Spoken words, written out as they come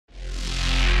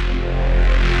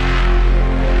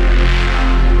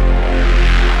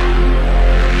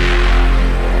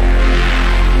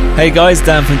Hey guys,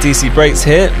 Dan from DC Breaks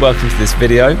here. Welcome to this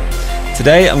video.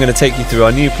 Today I'm going to take you through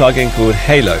our new plugin called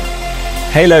Halo.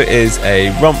 Halo is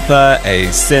a Rompler, a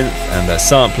synth and a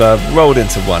sampler rolled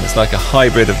into one. It's like a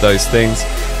hybrid of those things,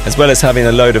 as well as having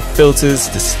a load of filters,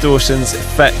 distortions,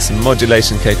 effects and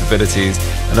modulation capabilities,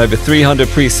 and over 300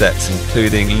 presets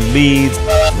including leads,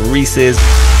 reeses,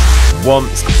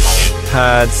 womps,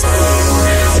 pads,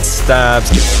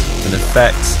 stabs and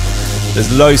effects.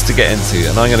 There's loads to get into,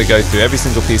 and I'm going to go through every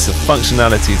single piece of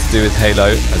functionality to do with Halo,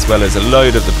 as well as a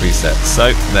load of the presets.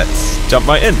 So let's jump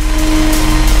right in.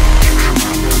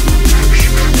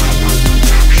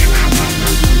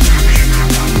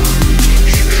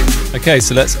 Okay,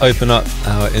 so let's open up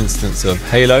our instance of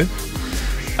Halo.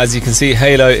 As you can see,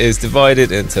 Halo is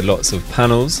divided into lots of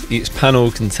panels. Each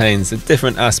panel contains a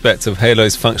different aspect of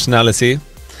Halo's functionality.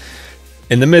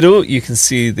 In the middle, you can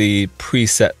see the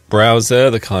preset browser,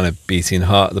 the kind of beating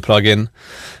heart of the plugin.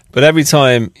 But every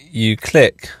time you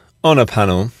click on a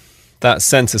panel, that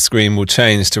center screen will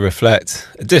change to reflect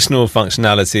additional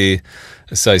functionality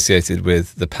associated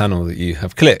with the panel that you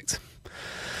have clicked.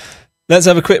 Let's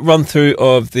have a quick run through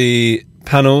of the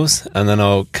panels, and then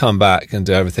I'll come back and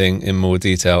do everything in more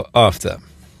detail after.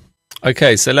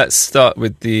 Okay, so let's start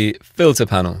with the filter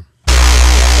panel.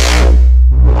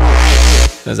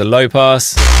 There's a low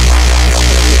pass,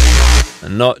 a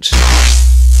notch,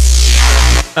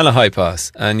 and a high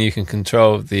pass, and you can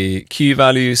control the Q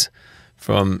values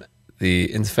from the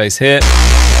interface here.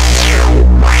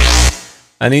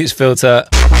 And each filter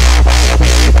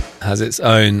has its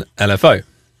own LFO.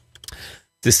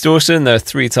 Distortion, there are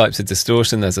three types of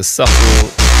distortion. There's a subtle,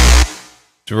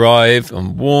 drive,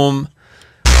 and warm,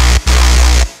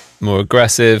 more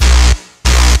aggressive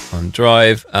on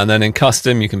drive, and then in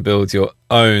custom you can build your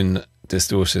own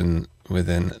distortion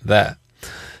within there.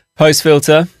 Post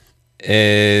filter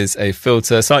is a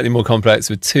filter slightly more complex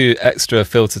with two extra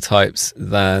filter types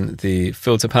than the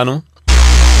filter panel.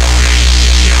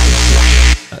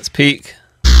 That's peak,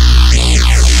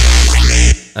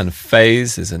 and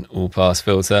phase is an all pass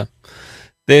filter.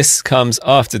 This comes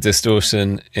after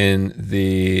distortion in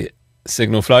the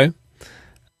signal flow.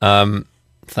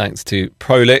 Thanks to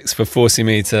Prolix for forcing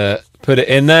me to put it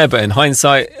in there, but in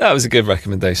hindsight, that was a good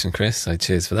recommendation, Chris, so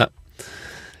cheers for that.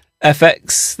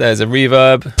 FX, there's a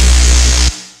reverb,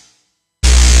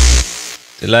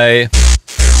 delay,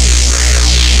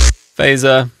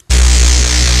 phaser,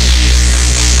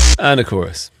 and a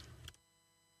chorus.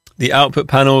 The output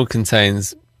panel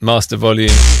contains master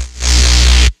volume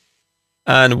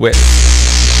and width,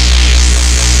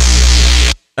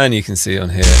 and you can see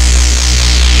on here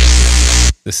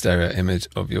the stereo image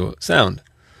of your sound.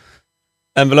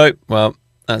 Envelope, well,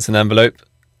 that's an envelope.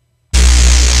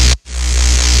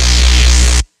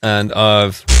 And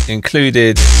I've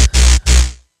included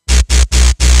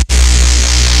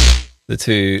the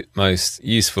two most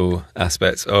useful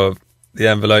aspects of the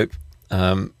envelope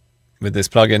with this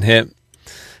plugin here.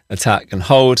 Attack and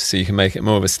hold, so you can make it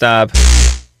more of a stab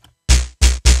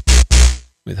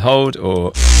with hold,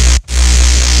 or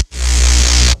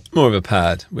more of a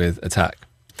pad with attack.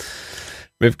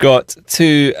 We've got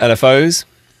two LFOs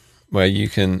where you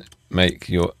can make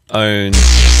your own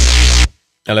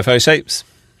LFO shapes,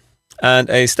 and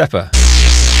a stepper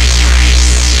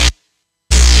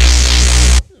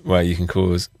where you can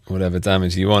cause whatever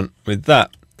damage you want with that.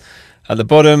 At the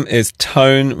bottom is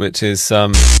tone, which is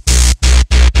some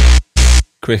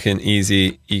quick and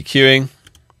easy EQing,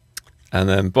 and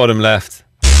then bottom left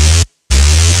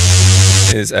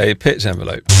is a pitch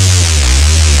envelope.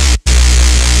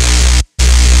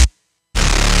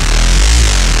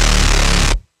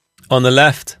 On the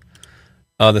left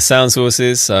are the sound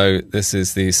sources, so this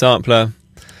is the sampler,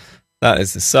 that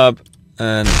is the sub,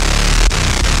 and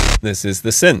this is the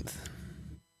synth.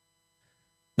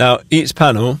 Now each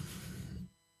panel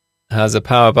has a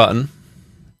power button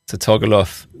to toggle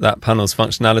off that panel's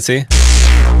functionality.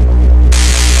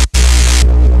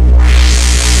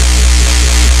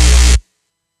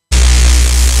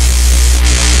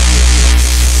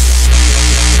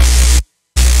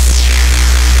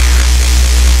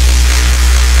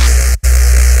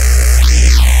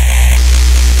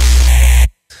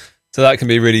 So that can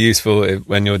be really useful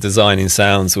when you're designing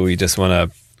sounds, or you just want to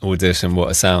audition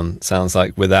what a sound sounds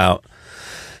like without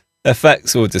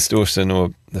effects or distortion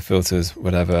or the filters,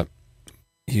 whatever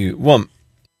you want.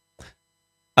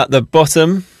 At the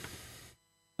bottom,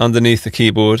 underneath the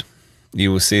keyboard,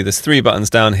 you will see there's three buttons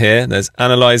down here. There's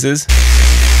analyzers,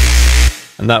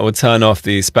 and that will turn off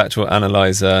the spectral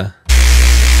analyzer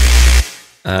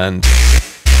and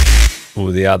all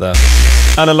the other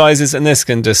analyzers, and this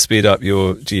can just speed up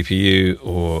your GPU,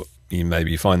 or you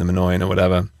maybe find them annoying or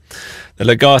whatever. The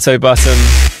legato button,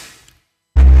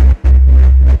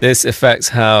 this affects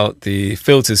how the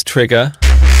filters trigger.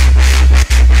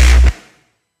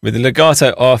 With the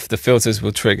legato off, the filters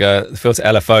will trigger, the filter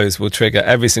LFOs will trigger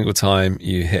every single time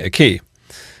you hit a key.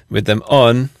 With them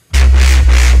on,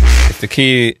 if the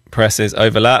key presses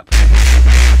overlap,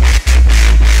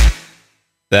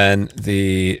 then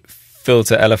the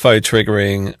filter LFO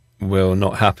triggering will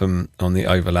not happen on the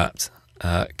overlapped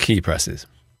key presses.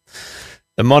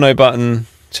 The mono button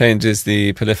changes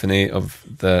the polyphony of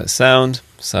the sound.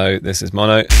 So this is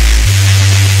mono.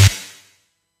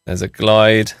 There's a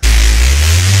glide.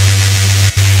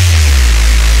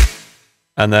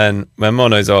 And then when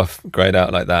mono's off, grayed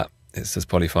out like that, it's just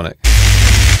polyphonic.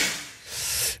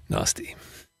 Nasty.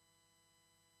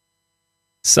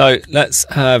 So let's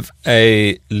have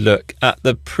a look at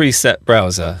the preset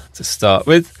browser to start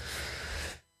with.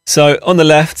 So on the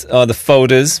left are the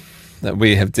folders that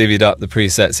we have divvied up the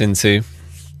presets into.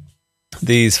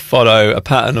 These follow a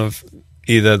pattern of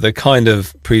either the kind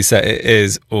of preset it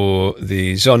is or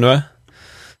the genre.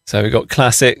 So we've got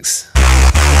classics.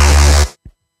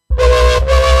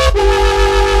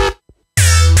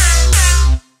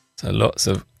 So lots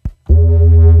of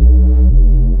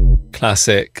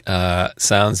classic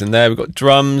sounds in there. We've got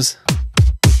drums.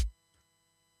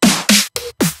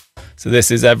 So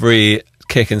this is every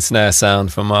kick and snare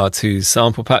sound from our 2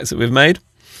 sample packs that we've made.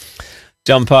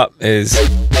 Jump up is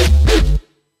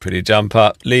pretty jump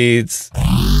up. Leads,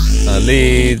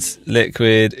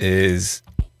 liquid is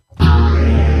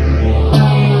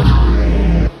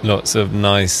lots of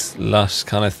nice lush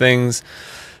kind of things.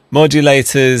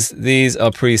 Modulators, these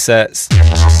are presets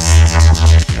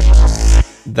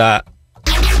that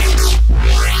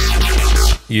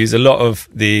use a lot of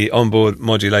the onboard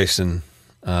modulation,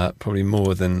 probably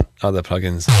more than other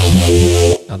plugins.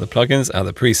 Other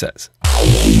presets.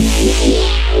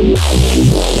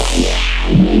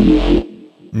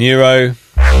 Neuro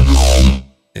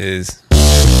is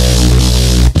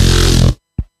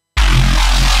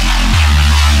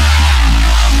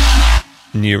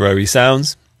neuro-y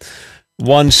sounds.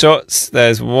 One shots,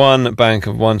 there's one bank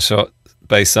of one shot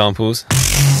bass samples.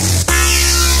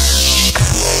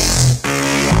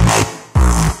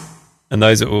 And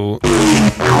those are all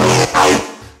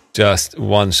just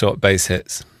one shot bass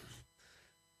hits.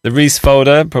 The Reese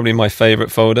folder, probably my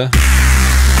favorite folder.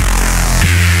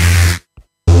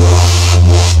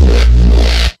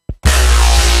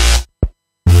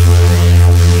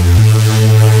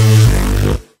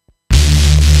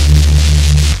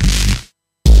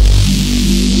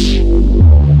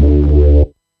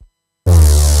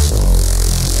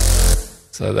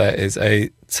 So there is a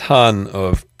ton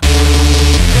of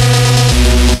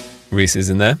Reese's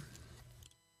in there.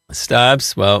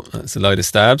 Stabs, well, that's a load of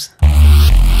stabs.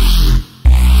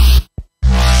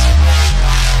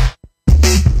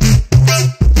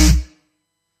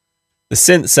 The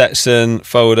synth section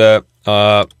folder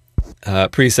are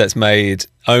presets made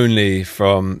only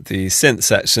from the synth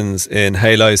sections in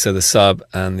Halo, so the sub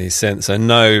and the synth, so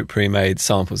no pre-made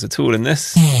samples at all in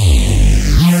this.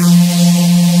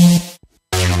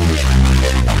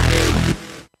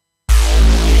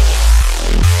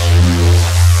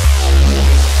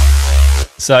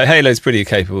 So Halo's pretty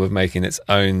capable of making its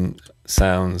own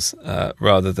sounds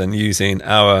rather than using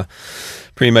our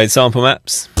pre-made sample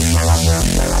maps.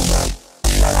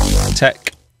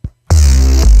 Tech.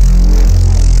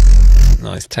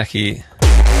 Nice techie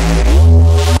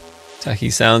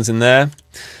sounds in there.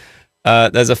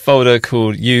 There's a folder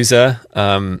called User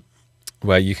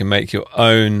where you can make your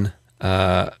own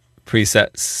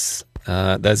presets.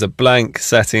 There's a blank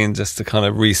setting just to kind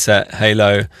of reset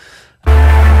Halo.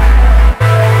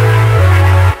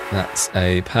 That's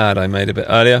a pad I made a bit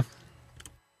earlier.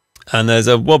 And there's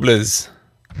a Wobblers.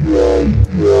 The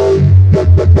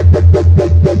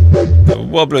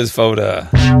Wobblers folder.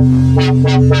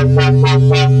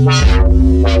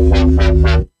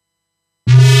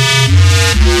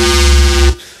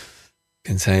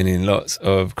 Containing lots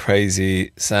of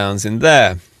crazy sounds in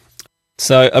there.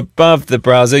 So above the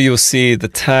browser you'll see the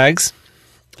tags.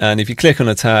 And if you click on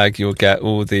a tag you'll get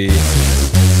all the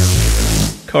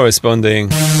corresponding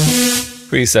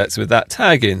presets with that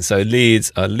tag in. So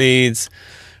leads are leads,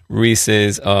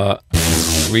 Reese's are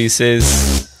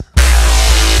Reese's.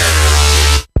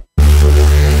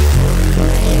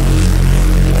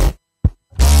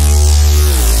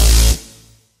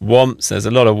 Womps, there's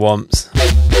a lot of womps.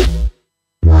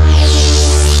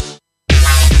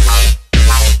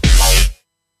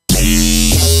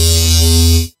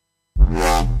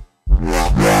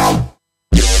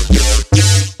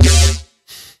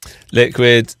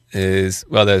 Liquid is,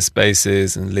 well, there's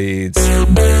spaces and leads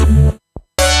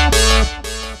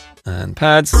and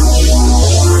pads.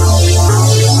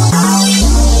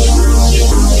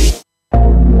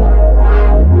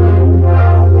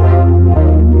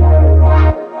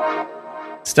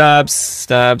 Stabs.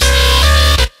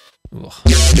 Ugh.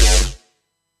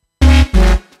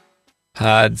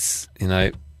 Pads, you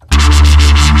know.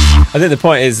 I think the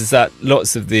point is that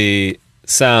lots of the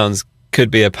sounds could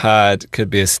be a pad, could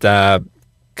be a stab,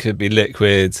 could be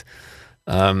liquid,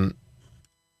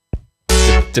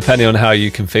 depending on how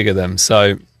you configure them.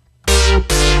 So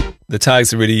the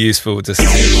tags are really useful just to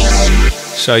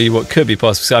show you what could be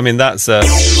possible. So I mean, that's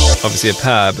obviously a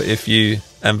pad, but if you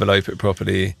envelope it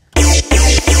properly,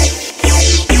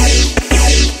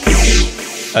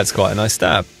 that's quite a nice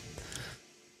stab.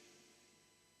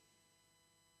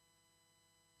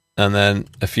 And then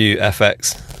a few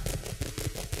FX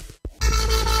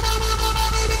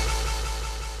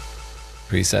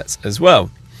presets as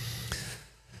well.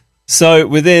 So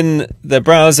within the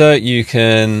browser, you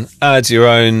can add your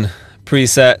own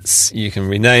presets. You can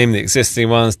rename the existing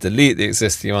ones, delete the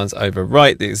existing ones,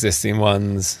 overwrite the existing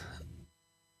ones,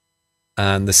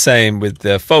 and the same with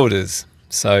the folders.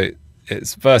 So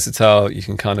it's versatile. You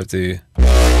can kind of do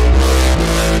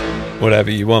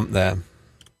whatever you want there.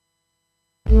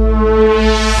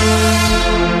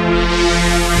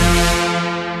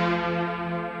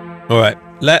 All right,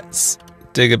 let's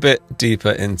dig a bit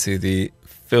deeper into the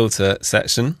filter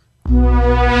section.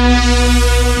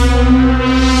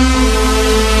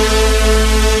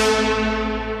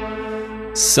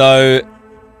 So,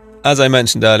 as I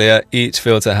mentioned earlier, each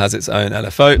filter has its own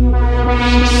LFO.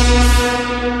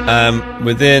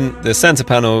 Within the center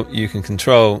panel, you can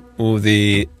control all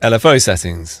the LFO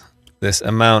settings. This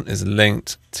amount is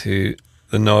linked to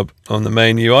the knob on the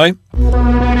main UI. You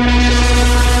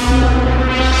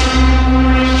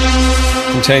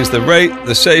can change the rate,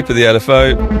 the shape of the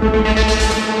LFO,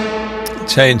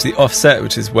 change the offset,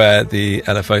 which is where the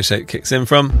LFO shape kicks in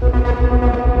from.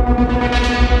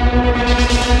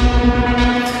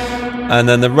 And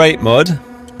then the rate mod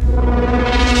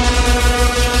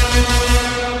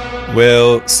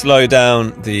will slow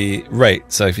down the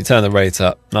rate. So if you turn the rate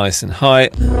up nice and high,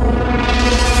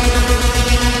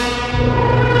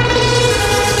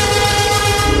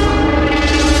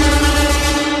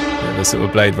 a sort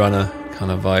of Blade Runner kind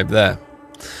of vibe there.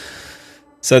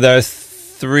 So there are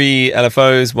 3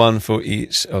 LFOs, one for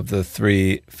each of the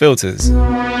 3 filters.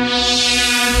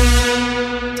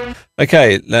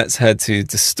 Okay, let's head to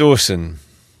distortion.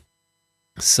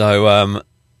 So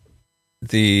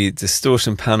the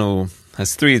distortion panel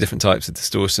has 3 different types of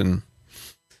distortion.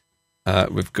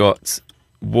 We've got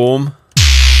warm.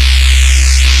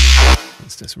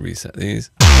 Let's just reset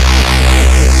these.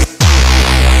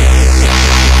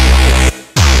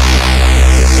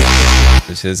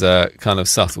 Which is a kind of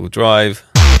subtle drive.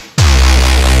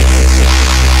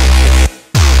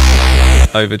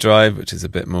 Overdrive, which is a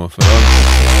bit more full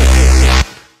on.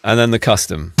 And then the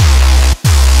custom.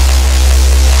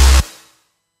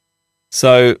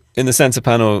 So in the center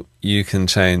panel, you can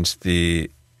change the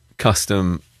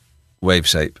custom wave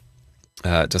shape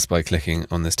just by clicking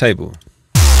on this table.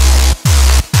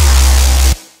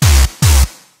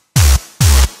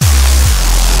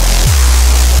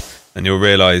 And you'll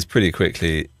realize pretty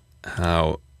quickly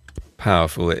how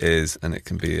powerful it is, and it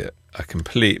can be a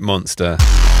complete monster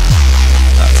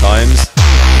at times.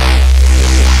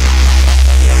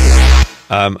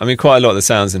 I mean, quite a lot of the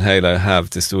sounds in Halo have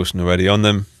distortion already on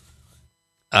them.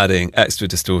 Adding extra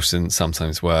distortion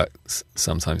sometimes works,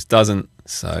 sometimes doesn't,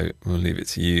 so we'll leave it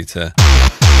to you to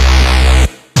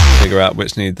figure out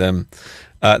which need them.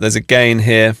 There's a gain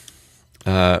here,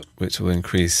 which will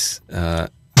increase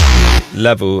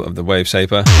level of the wave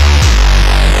shaper.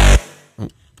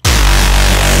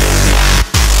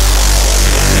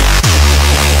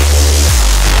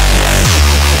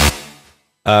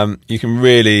 You can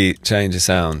really change the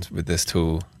sound with this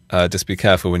tool. Just be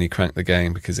careful when you crank the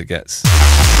gain because it gets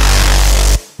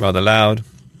rather loud.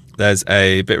 There's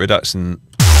a bit reduction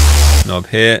knob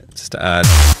here just to add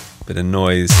a bit of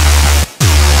noise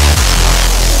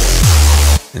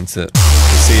into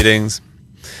proceedings.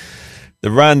 The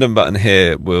random button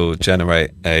here will generate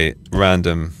a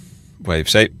random wave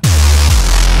shape.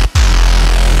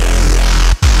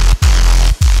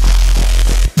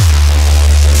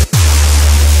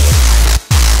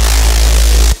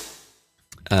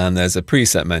 And there's a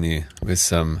preset menu with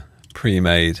some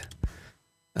pre-made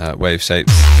wave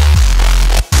shapes.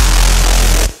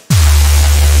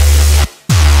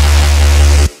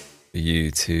 For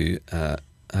you to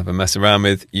have a mess around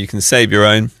with. You can save your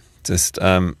own. Just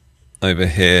over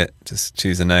here, just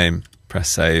choose a name, press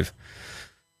save,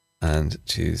 and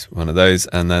choose one of those,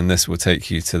 and then this will take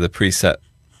you to the preset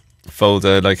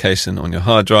folder location on your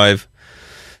hard drive.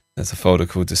 There's a folder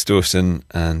called Distortion,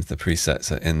 and the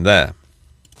presets are in there.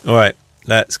 All right,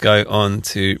 let's go on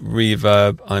to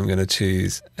reverb. I'm going to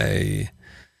choose a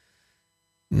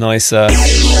nicer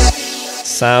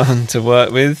sound to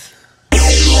work with.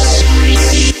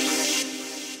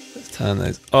 Let's turn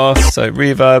those off. So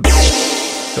reverb,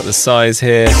 got the size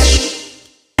here.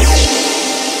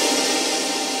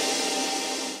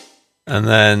 And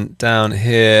then down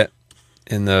here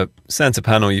in the center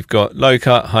panel, you've got low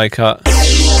cut, high cut,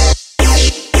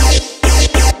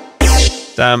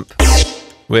 damp,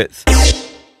 width.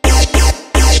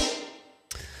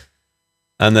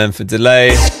 And then for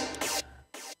delay,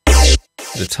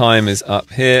 the time is up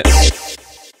here.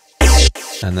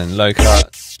 And then low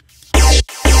cut,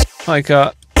 high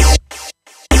cut.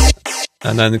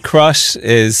 And then the crush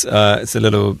is, it's a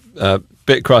little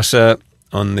bit crusher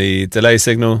on the delay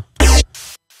signal.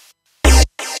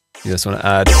 You just want to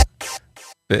add a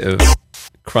bit of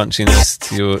crunchiness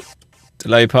to your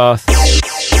delay path.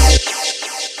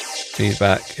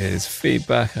 Feedback is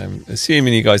feedback. I'm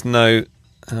assuming you guys know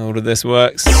how all of this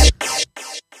works.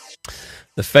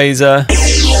 The phaser.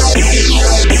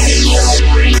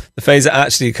 The phaser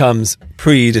actually comes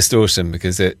pre-distortion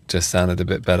because it just sounded a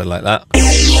bit better like that.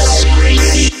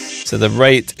 So the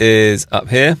rate is up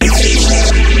here.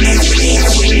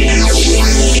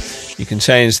 You can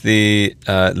change the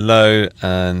low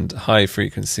and high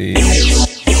frequency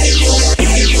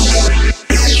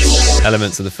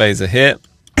elements of the phaser here.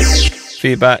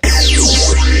 Feedback.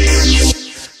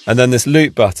 And then this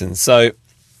loop button. So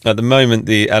at the moment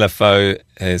the LFO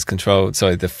is controlled,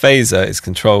 sorry, the phaser is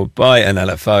controlled by an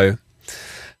LFO.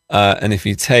 And if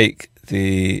you take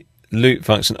the loop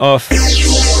function off,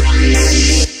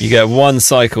 you get one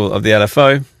cycle of the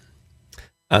LFO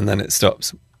and then it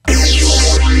stops.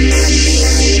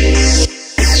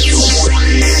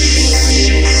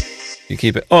 You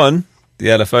keep it on, the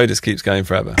LFO just keeps going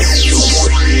forever.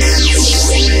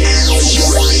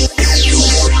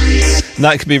 And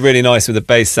that could be really nice with a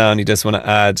bass sound. You just want to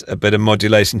add a bit of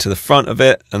modulation to the front of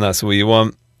it, and that's all you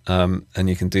want. And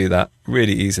you can do that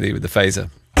really easily with the phaser.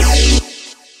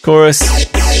 Chorus.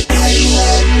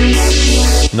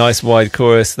 Nice wide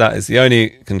chorus. That is the only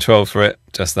control for it,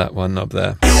 just that one knob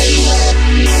there.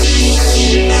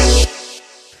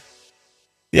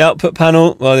 The output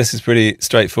panel, well, this is pretty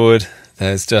straightforward.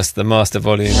 There's just the master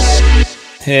volume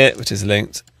here, which is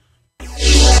linked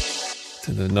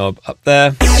to the knob up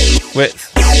there.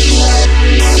 Width.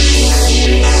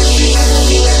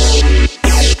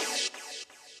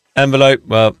 Envelope,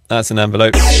 well, that's an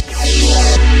envelope.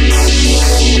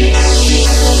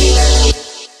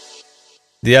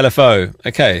 The LFO.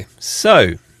 Okay,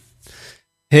 so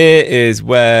here is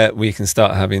where we can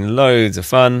start having loads of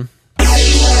fun.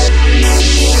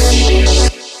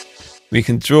 We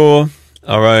can draw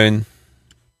our own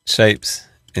shapes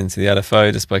into the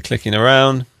LFO just by clicking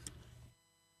around.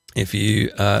 If you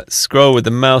scroll with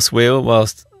the mouse wheel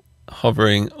whilst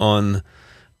hovering on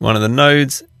one of the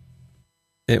nodes,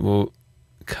 it will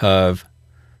curve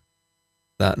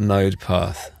that node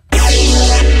path.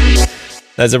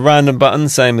 There's a random button,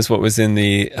 same as what was in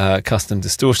the custom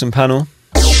distortion panel,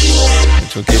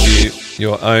 which will give you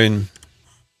your own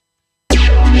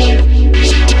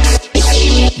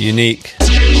unique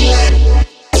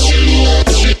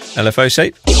LFO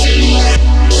shape.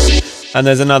 And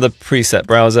there's another preset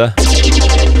browser.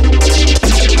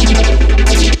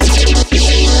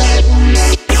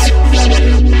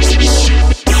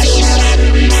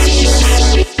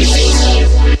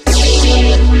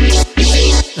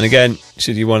 And again,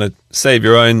 should you want to save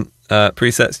your own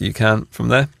presets, you can from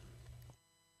there.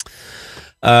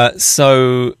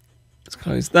 So let's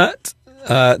close that.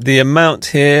 The amount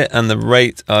here and the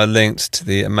rate are linked to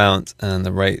the amount and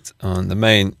the rate on the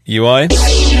main UI.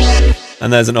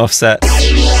 And there's an offset.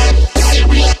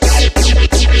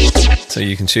 So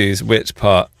you can choose which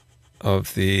part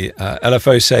of the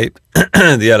LFO shape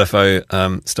the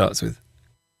LFO starts with.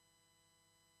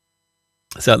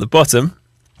 So at the bottom,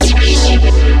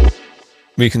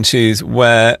 we can choose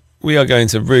where we are going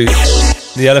to route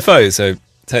the LFO. So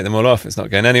take them all off, it's not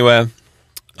going anywhere.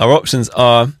 Our options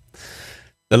are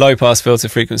the low pass filter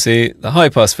frequency, the high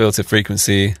pass filter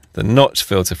frequency, the notch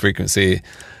filter frequency,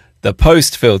 the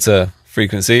post filter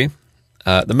frequency,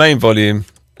 the main volume,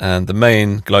 and the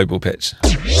main global pitch.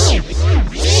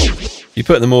 You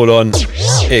put them all on,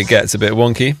 it gets a bit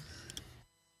wonky.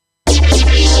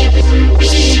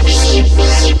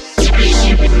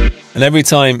 And every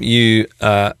time you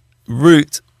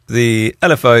route the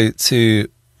LFO to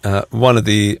one of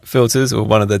the filters or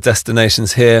one of the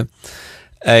destinations here,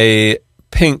 a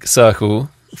pink circle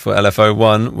for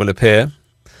LFO1 will appear,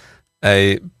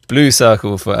 a blue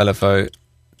circle for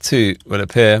LFO2 will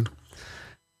appear,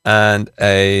 and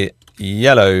a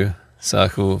yellow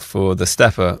circle for the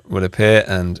stepper will appear.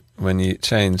 And when you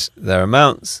change their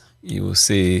amounts, you will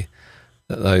see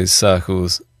that those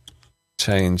circles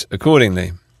change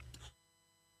accordingly.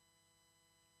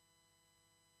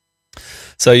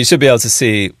 So you should be able to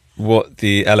see what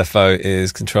the LFO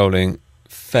is controlling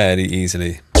fairly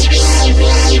easily.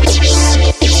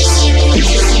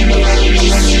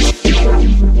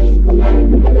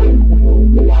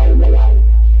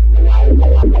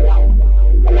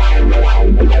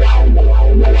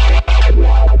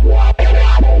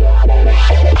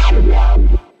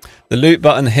 The loop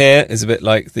button here is a bit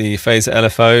like the phaser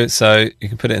LFO, so you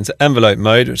can put it into envelope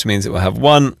mode, which means it will have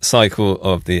one cycle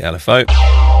of the LFO.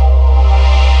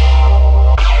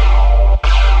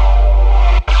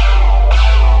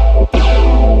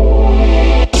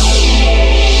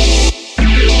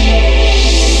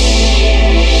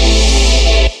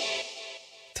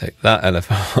 Take that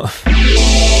LFO off.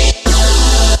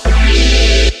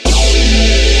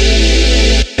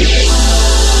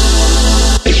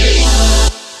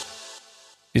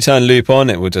 If you turn loop on,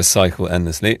 it will just cycle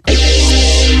endlessly.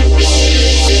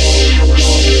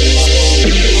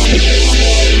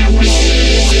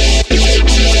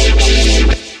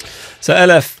 So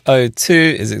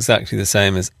LFO2 is exactly the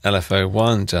same as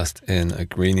LFO1, just in a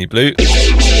greeny blue.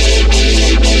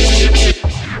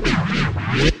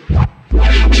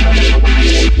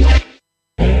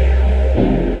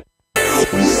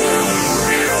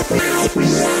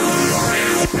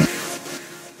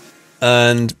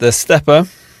 And the stepper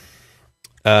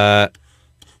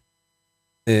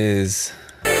is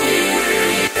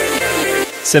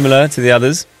similar to the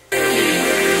others.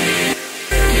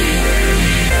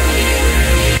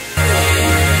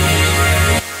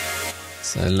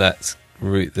 So let's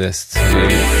route this to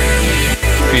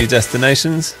a few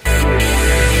destinations.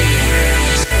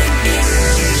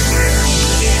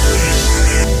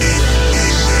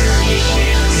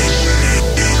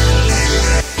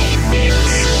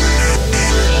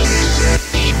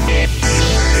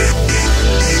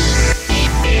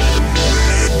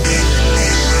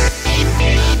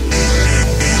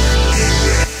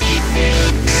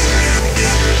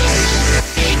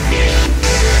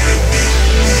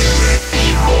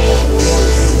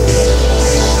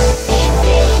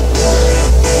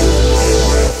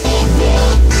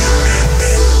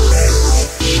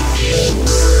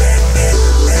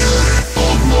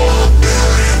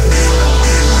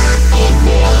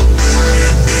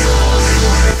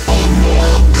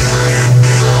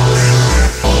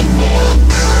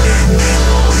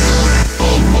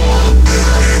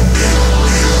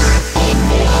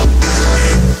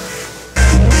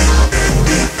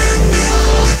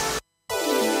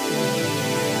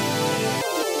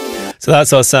 So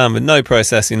that's our sound with no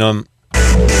processing on.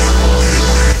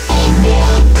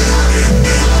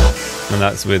 And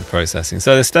that's with processing.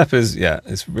 So the steppers, yeah,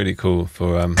 it's really cool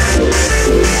for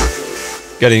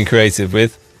getting creative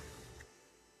with.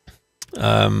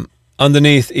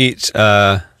 Underneath each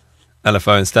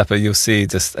LFO and stepper, you'll see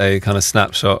just a kind of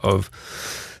snapshot of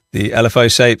the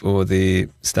LFO shape or the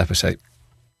stepper shape.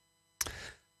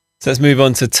 So let's move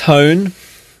on to tone.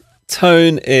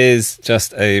 Tone is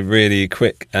just a really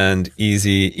quick and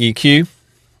easy EQ.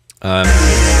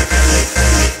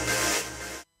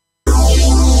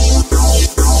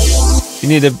 You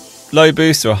need a low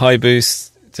boost or a high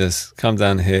boost, just come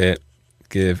down here,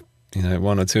 give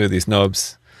one or two of these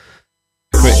knobs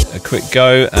a quick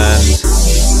go, and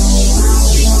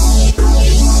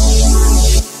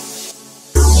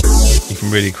you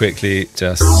can really quickly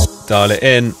just dial it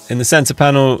in. In the center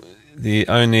panel, the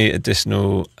only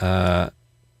additional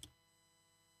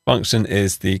function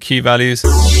is the Q values,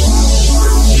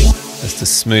 just to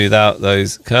smooth out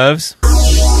those curves.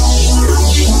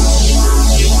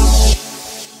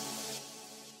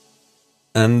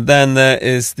 And then there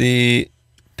is the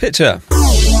pitcher.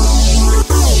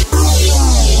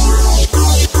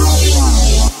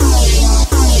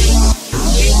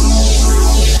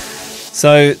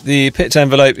 So the pitch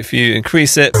envelope, if you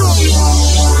increase it,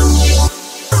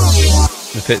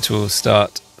 the pitch will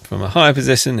start from a higher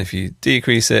position. If you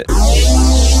decrease it,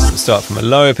 it will start from a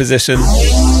lower position.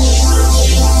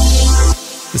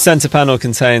 The center panel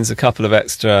contains a couple of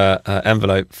extra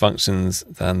envelope functions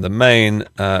than the main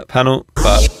panel,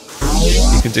 but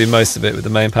you can do most of it with the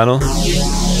main panel.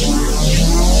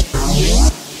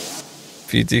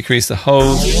 If you decrease the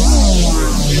hold,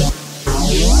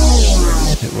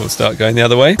 it will start going the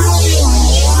other way.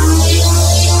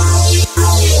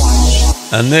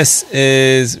 And this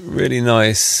is really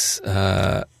nice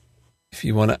if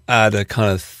you want to add a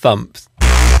kind of thump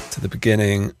to the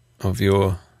beginning of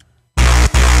your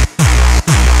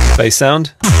bass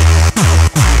sound.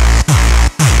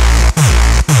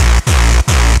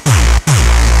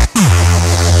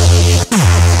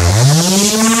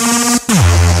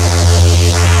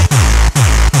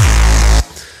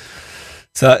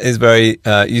 So that is very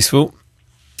useful.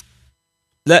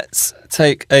 Let's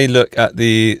take a look at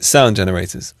the sound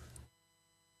generators.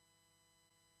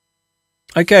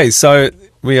 Okay, so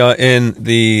we are in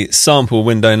the sample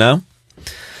window now.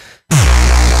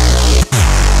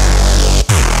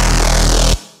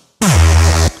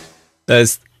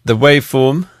 There's the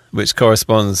waveform, which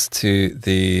corresponds to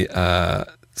the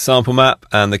sample map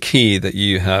and the key that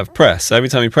you have pressed. So every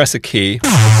time you press a key,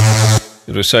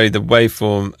 it will show you the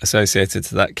waveform associated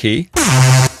to that key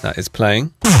that is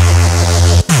playing.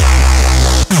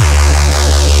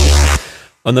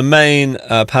 On the main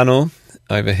panel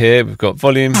over here, we've got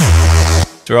volume,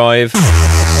 drive,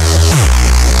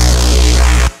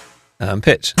 and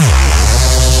pitch.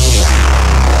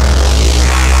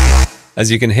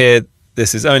 As you can hear,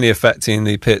 this is only affecting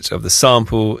the pitch of the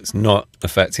sample. It's not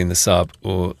affecting the sub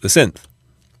or the synth.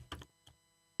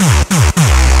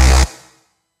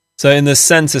 So in the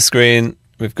center screen,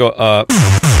 we've got our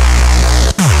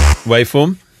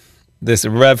waveform. This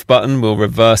rev button will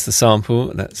reverse the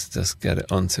sample. Let's just get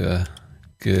it onto a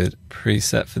good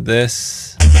preset for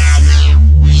this.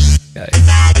 Okay.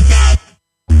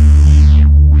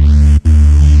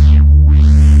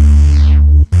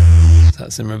 So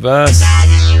that's in reverse.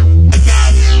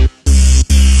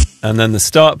 And then the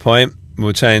start point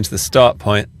will change the start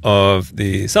point of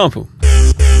the sample.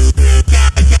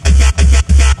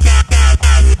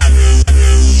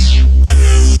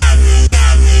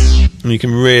 And you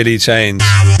can really change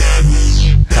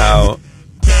how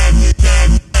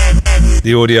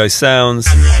the audio sounds,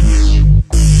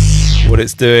 what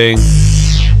it's doing.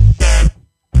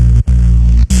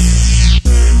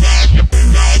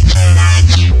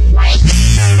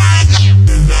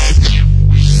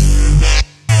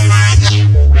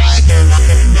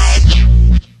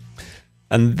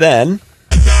 And then,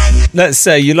 let's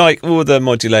say you like all the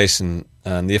modulation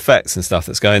and the effects and stuff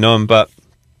that's going on, but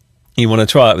you want to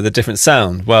try it with a different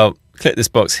sound. Well, click this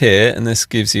box here, and this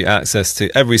gives you access to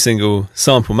every single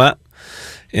sample map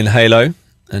in Halo,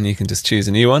 and you can just choose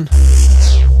a new one.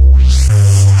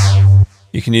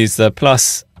 You can use the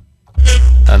plus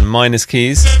and minus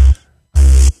keys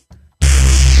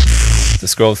to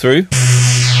scroll through,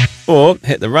 or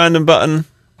hit the random button,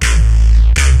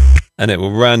 and it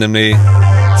will randomly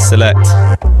select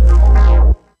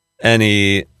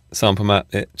any sample map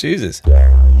it chooses.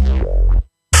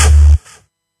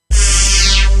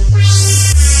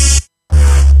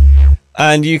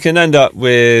 And you can end up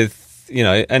with, you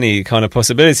know, any kind of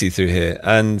possibility through here.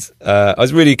 And I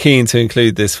was really keen to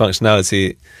include this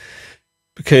functionality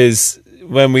because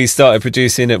when we started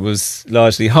producing, it was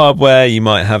largely hardware. You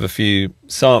might have a few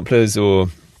samplers or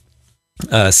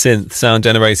synth sound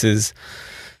generators,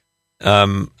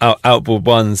 outboard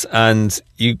ones, and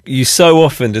you so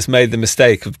often just made the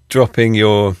mistake of dropping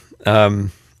your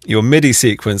MIDI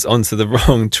sequence onto the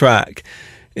wrong track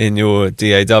in your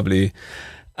DAW,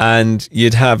 and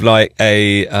you'd have like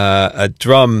a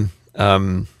drum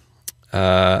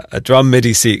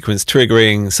MIDI sequence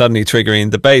suddenly triggering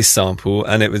the bass sample,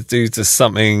 and it would do just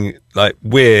something like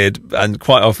weird and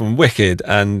quite often wicked,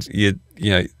 and then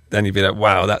you'd be like,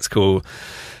 wow, that's cool.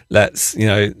 Let's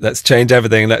change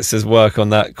everything. Let's just work on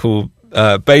that cool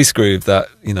bass groove that,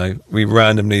 we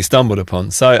randomly stumbled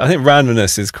upon. So I think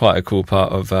randomness is quite a cool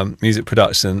part of music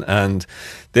production, and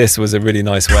this was a really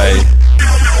nice way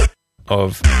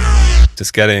of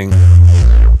just getting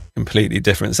completely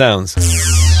different sounds.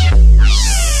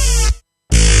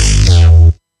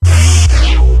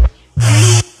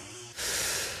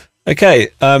 Okay,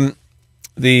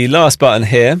 the last button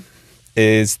here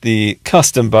is the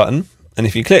custom button. And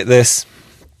if you click this,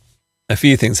 a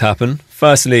few things happen.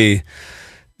 Firstly,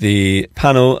 the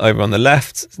panel over on the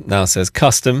left now says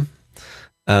custom,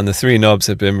 and the three knobs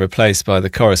have been replaced by the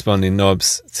corresponding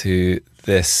knobs to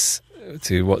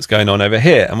what's going on over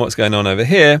here. And what's going on over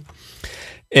here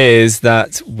is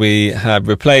that we have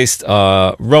replaced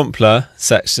our Rompler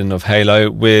section of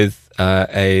Halo with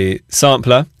a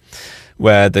sampler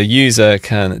where the user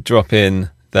can drop in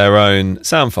their own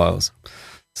sound files.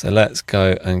 So let's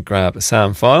go and grab a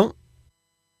sound file.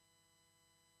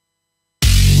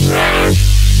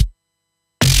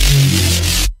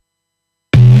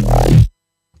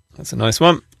 That's a nice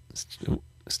one.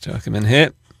 Let's chuck them in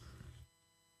here.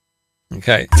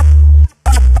 Okay.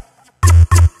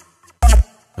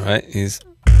 All right,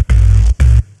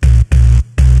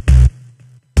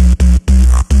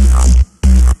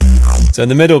 so in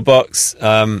the middle box,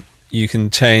 you can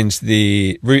change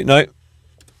the root note.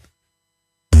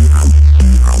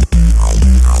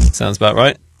 Sounds about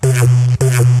right.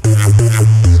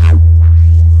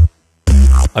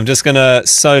 I'm just going to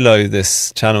solo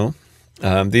this channel.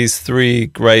 These three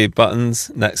grey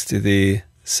buttons next to the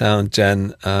sound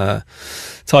gen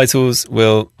titles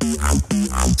will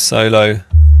solo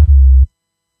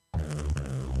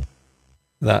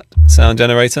that sound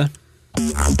generator.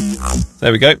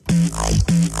 There we go.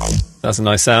 That's a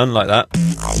nice sound like that.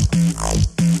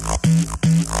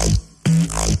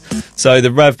 So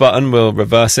the rev button will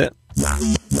reverse it.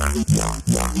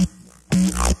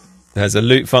 There's a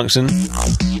loop function.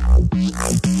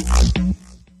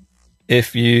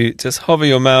 If you just hover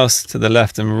your mouse to the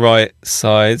left and right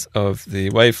sides of the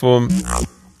waveform,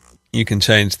 you can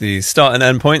change the start and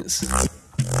end points.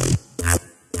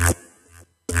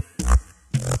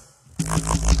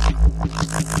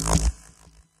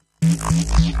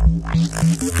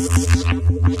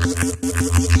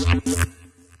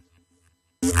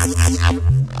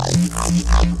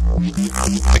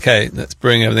 Okay, let's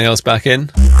bring everything else back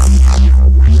in.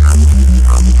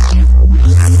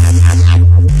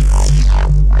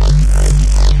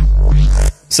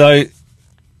 So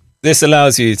this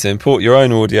allows you to import your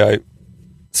own audio,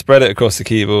 spread it across the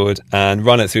keyboard and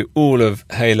run it through all of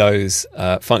Halo's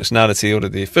functionality, all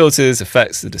of the filters,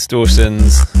 effects, the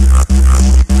distortions,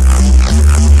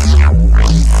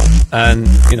 and,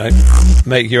 you know,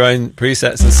 make your own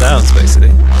presets and sounds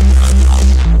basically.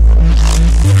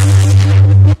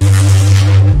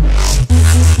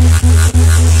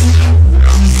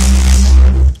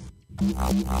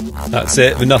 That's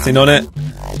it, with nothing on it.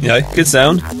 You know, good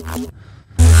sound.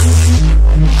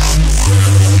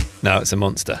 Now it's a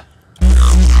monster.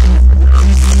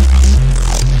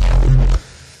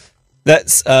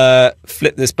 Let's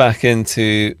flip this back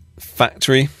into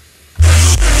factory,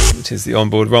 which is the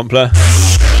onboard Rompler.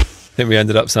 I think we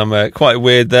ended up somewhere quite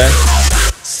weird there.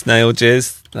 Snail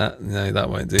jizz. No, that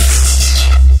won't do.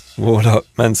 Warlock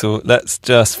mental. Let's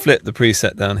just flip the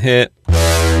preset down here.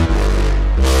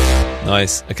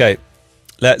 Nice. Okay,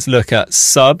 let's look at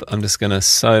sub. I'm just going to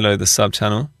solo the sub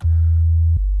channel.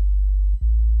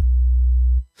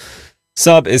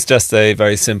 Sub is just a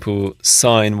very simple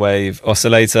sine wave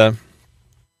oscillator.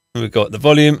 We've got the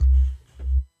volume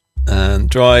and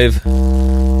drive,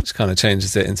 which kind of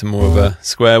changes it into more of a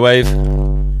square wave.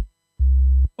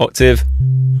 Octave.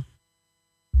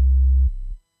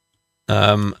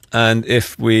 And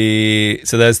if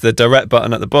so there's the direct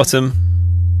button at the bottom.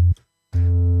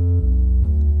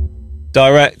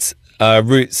 Direct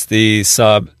routes the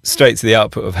sub straight to the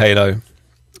output of Halo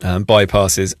and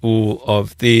bypasses all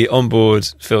of the onboard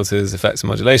filters, effects and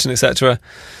modulation, etc.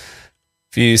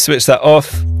 If you switch that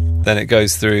off, then it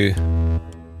goes through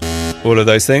all of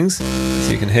those things,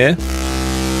 as you can hear.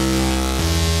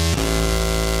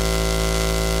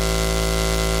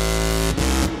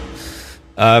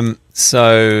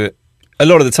 So a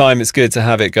lot of the time it's good to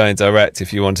have it going direct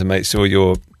if you want to make sure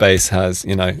your bass has,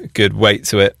 you know, good weight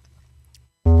to it.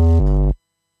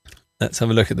 Let's have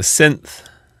a look at the synth.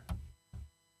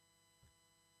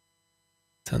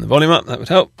 Turn the volume up, that would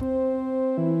help.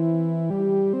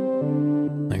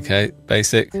 Okay,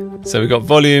 basic. So we've got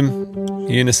volume,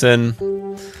 unison.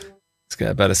 Let's get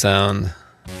a better sound.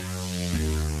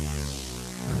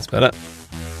 That's better.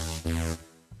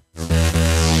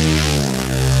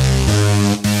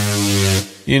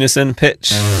 Unison,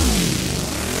 pitch.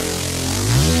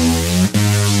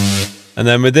 And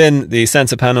then within the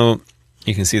center panel,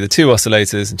 you can see the two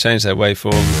oscillators and change their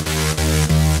waveform.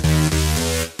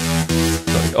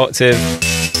 Got the octave,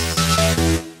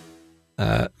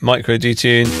 micro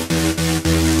detune,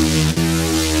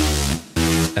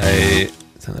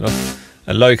 turn that off,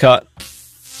 a low cut,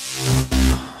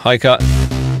 high cut,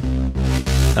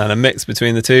 and a mix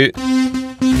between the two.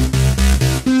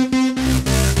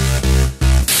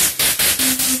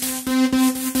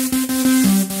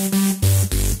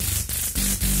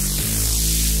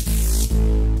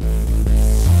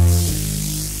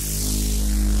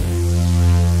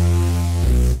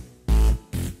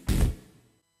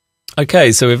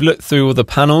 Okay, so we've looked through all the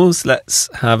panels. Let's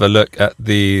have a look at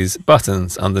these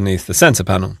buttons underneath the center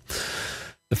panel.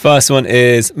 The first one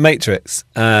is Matrix,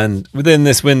 and within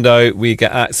this window we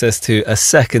get access to a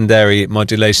secondary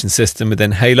modulation system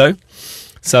within Halo.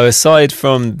 So aside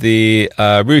from the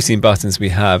routine buttons we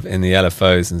have in the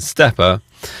LFOs and stepper,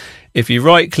 if you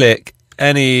right click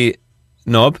any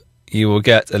knob, you will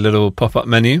get a little pop-up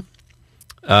menu.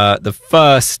 The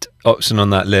first option on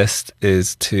that list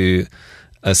is to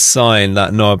assign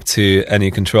that knob to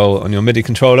any control on your MIDI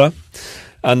controller,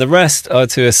 and the rest are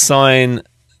to assign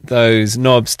those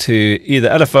knobs to either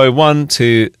LFO 1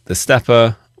 to the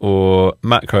stepper or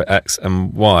macro X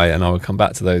and Y, and I will come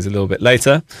back to those a little bit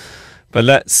later. But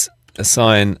let's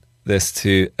assign this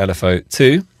to LFO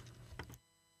 2,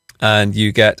 and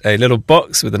you get a little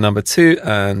box with the number 2,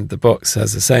 and the box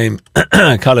has the same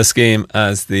color scheme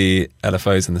as the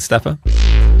LFOs and the stepper.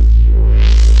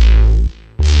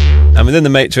 And within the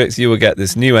matrix you will get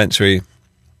this new entry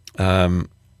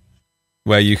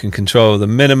where you can control the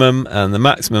minimum and the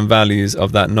maximum values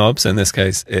of that knob. So in this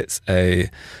case it's a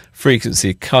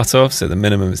frequency cutoff, so the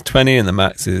minimum is 20 and the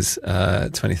max is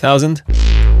 20,000.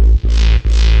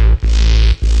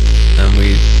 And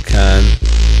we can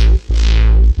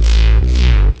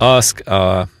ask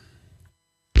our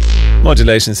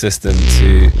modulation system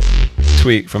to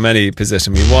tweak from any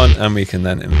position we want, and we can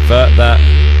then invert that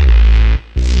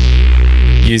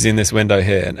using this window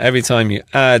here. And every time you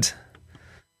add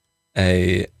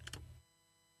a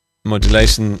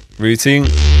modulation routine,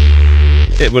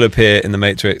 it will appear in the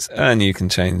matrix, and you can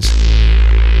change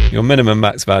your minimum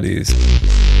max values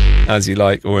as you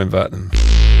like or invert them.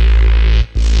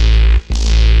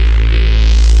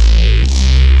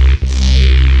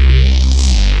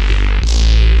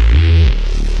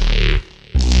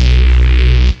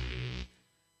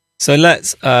 So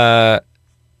let's have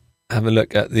a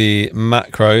look at the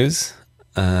macros,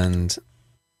 and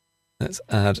let's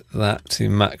add that to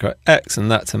macro X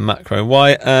and that to macro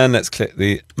Y, and let's click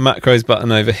the macros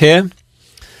button over here,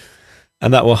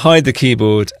 and that will hide the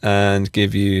keyboard and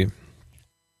give you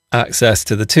access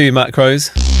to the 2 macros.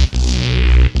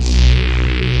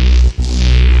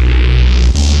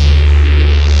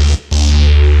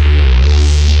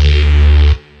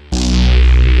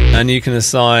 And you can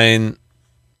assign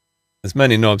as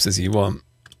many knobs as you want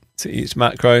to each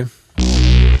macro,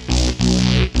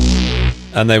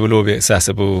 and they will all be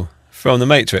accessible from the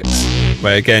matrix,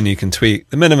 where again you can tweak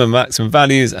the minimum and maximum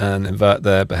values and invert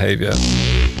their behavior.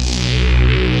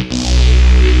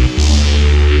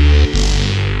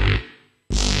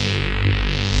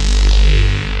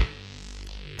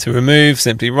 To remove,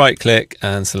 simply right click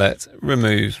and select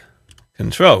remove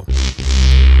control.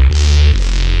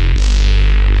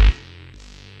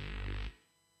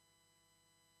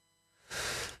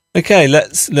 Okay,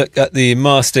 let's look at the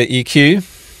master EQ,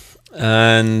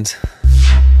 and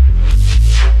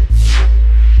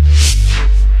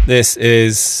this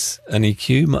is an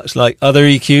EQ much like other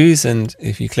EQs, and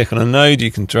if you click on a node you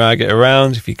can drag it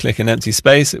around. If you click an empty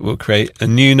space it will create a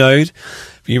new node.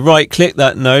 If you right click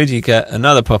that node you get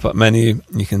another pop-up menu.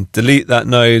 You can delete that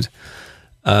node,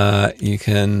 you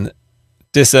can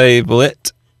disable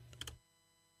it,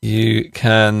 you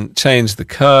can change the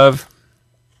curve,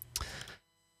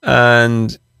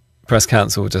 and press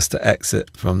cancel just to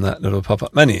exit from that little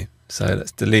pop-up menu. So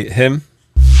let's delete him.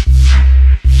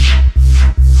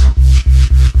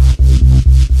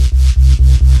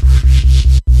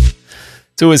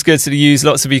 It's always good to use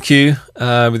lots of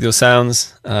EQ with your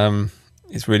sounds.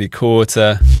 It's really core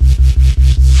to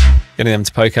getting them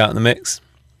to poke out in the mix.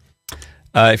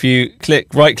 If you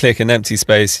right click an empty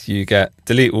space you get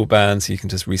delete all bands, so you can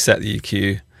just reset the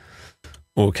EQ,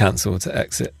 or cancel to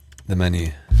exit the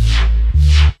menu.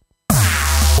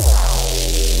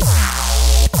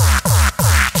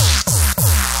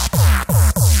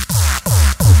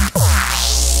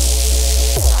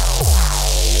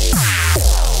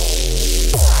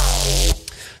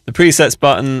 The presets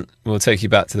button will take you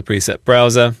back to the preset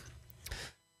browser,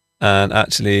 and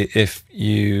actually if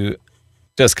you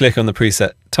just click on the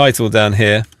preset title down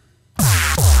here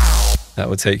that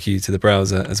will take you to the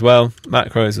browser as well.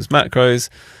 Macros is macros.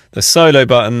 The solo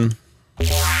button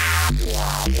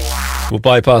will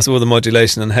bypass all the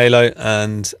modulation and halo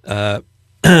and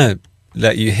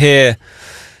let you hear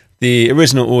the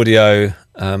original audio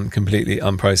completely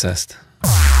unprocessed.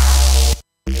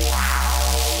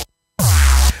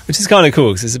 Which is kind of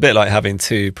cool because it's a bit like having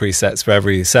 2 presets for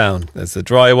every sound. There's the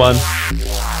dry one,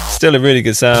 still a really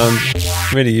good sound,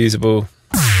 really usable.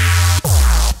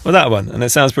 Well, that one, and it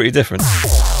sounds pretty different.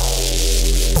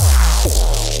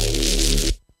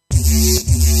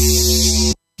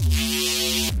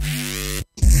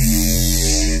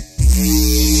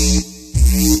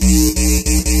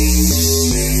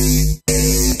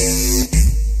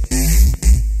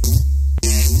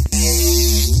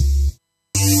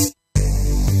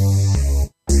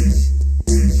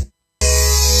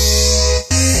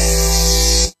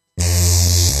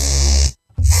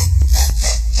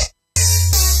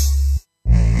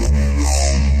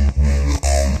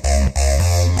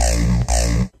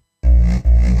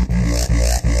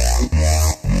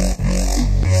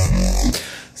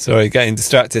 Sorry, getting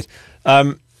distracted.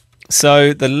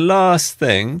 So the last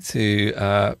thing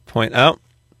to point out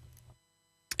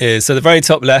is, so the very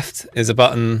top left is a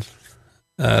button,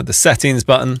 the settings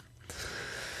button.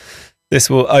 This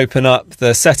will open up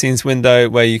the settings window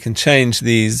where you can change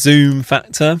the zoom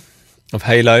factor of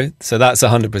Halo. So that's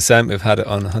 100%. We've had it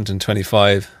on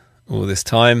 125 all this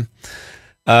time.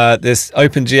 This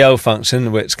OpenGL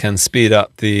function, which can speed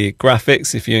up the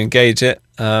graphics if you engage it.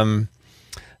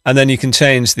 And then you can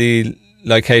change the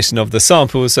location of the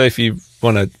samples. So if you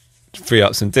want to free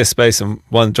up some disk space on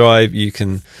OneDrive, you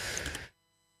can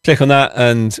click on that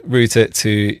and route it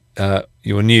to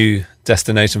your new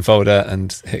destination folder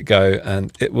and hit go,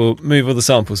 and it will move all the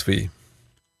samples for you.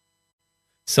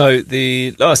 So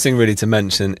the last thing really to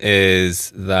mention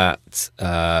is that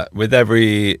with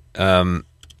every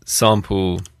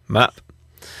sample map,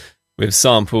 we've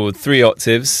sampled 3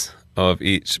 octaves of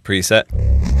each preset.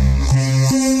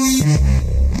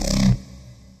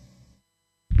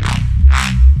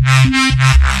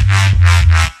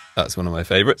 That's one of my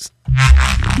favorites.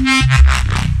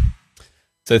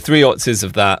 So 3 octaves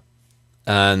of that,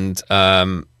 and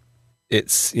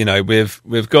it's, you know,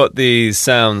 we've got these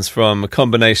sounds from a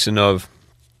combination of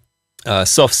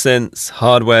soft synths,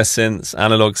 hardware synths,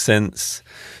 analog synths.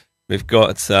 We've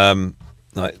got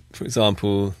like, for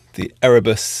example, the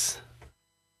Erebus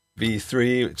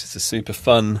V3, which is a super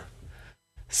fun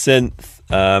synth,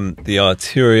 the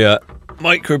Arturia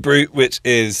Microbrute, which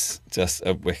is just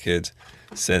a wicked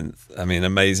synth. I mean,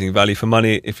 amazing value for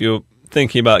money. If you're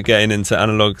thinking about getting into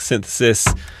analog synthesis,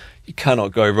 you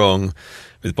cannot go wrong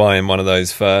with buying one of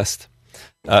those first.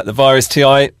 The Virus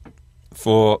TI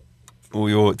for all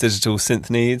your digital synth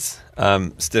needs.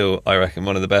 Still, I reckon,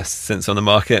 one of the best synths on the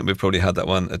market. We've probably had that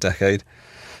one a decade.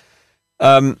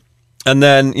 And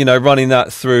then, you know, running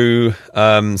that through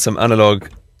some analog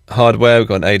hardware. We've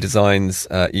got an A-Designs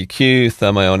EQ,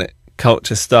 thermionic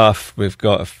culture stuff. We've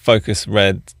got a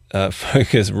Focusrite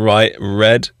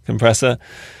Red compressor,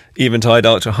 Eventide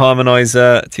Ultra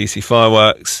Harmonizer, TC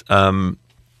Fireworks,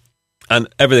 and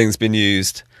everything's been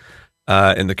used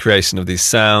in the creation of these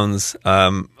sounds.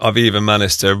 I've even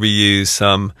managed to reuse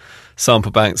some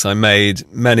sample banks I made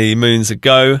many moons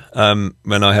ago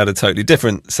when I had a totally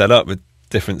different setup with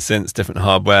different synths, different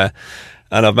hardware,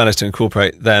 and I've managed to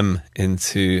incorporate them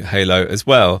into Halo as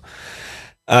well.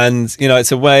 And, you know,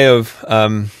 it's a way of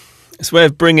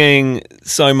bringing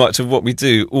so much of what we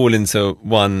do all into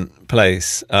one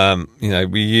place. You know,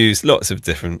 we use lots of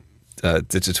different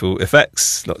digital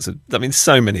effects,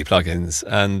 so many plugins,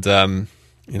 and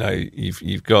you know,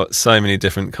 you've got so many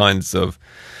different kinds of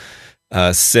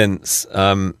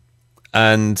synths,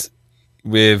 and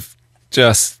we've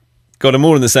just got them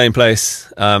all in the same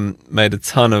place. Made a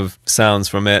ton of sounds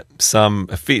from it. Some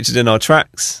are featured in our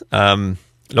tracks.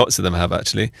 Lots of them have,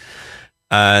 actually.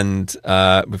 And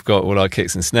we've got all our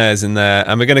kicks and snares in there,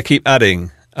 and we're going to keep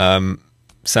adding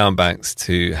sound banks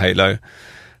to Halo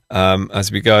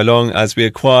as we go along, as we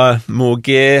acquire more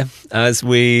gear, as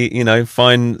we, you know,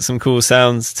 find some cool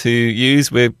sounds to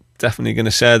use. We're definitely going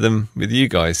to share them with you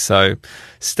guys, so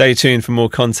stay tuned for more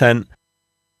content.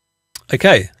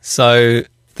 Okay, so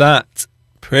that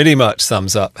pretty much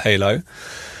sums up Halo.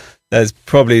 There's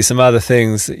probably some other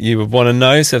things that you would want to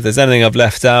know, so if there's anything I've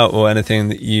left out or anything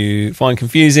that you find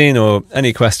confusing or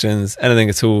any questions, anything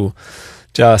at all,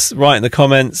 just write in the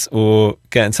comments or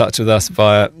get in touch with us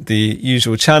via the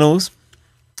usual channels,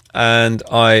 and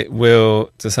I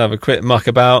will just have a quick muck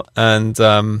about and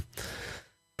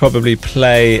probably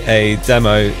play a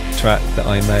demo track that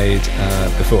I made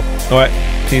before. Alright,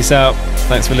 peace out,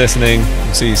 thanks for listening,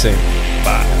 we'll see you soon,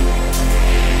 bye.